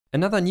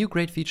Another new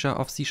great feature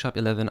of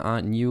C#11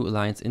 are new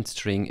lines in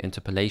string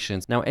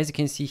interpolations. Now, as you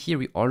can see here,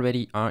 we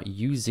already are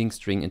using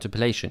string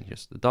interpolation.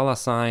 Here's the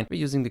 $sign. We're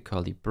using the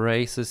curly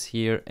braces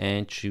here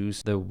and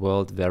choose the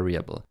world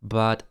variable.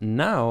 But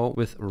now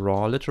with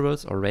raw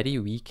literals already,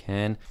 we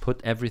can put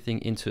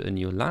everything into a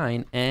new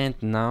line. And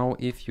now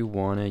if you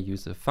want to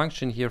use a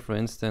function here, for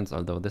instance,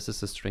 although this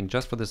is a string,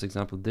 just for this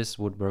example, this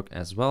would work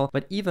as well.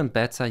 But even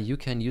better, you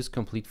can use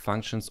complete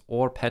functions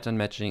or pattern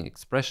matching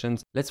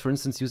expressions. Let's, for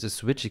instance, use a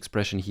switch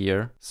expression here.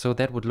 So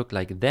that would look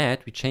like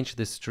that. We change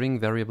the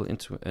string variable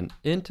into an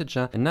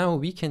integer, and now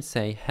we can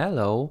say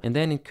hello, and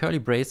then in curly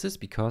braces,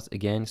 because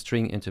again,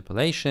 string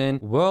interpolation,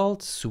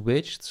 world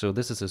switched. So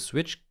this is a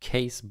switch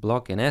case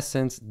block in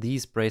essence.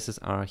 These braces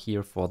are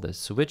here for the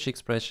switch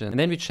expression. And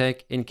then we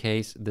check in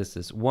case this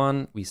is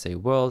 1, we say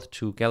world,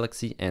 2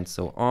 galaxy, and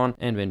so on.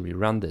 And when we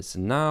run this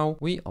now,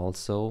 we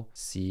also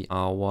see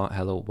our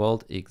hello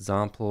world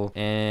example.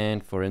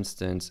 And for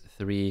instance,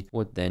 3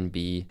 would then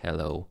be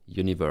hello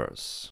universe.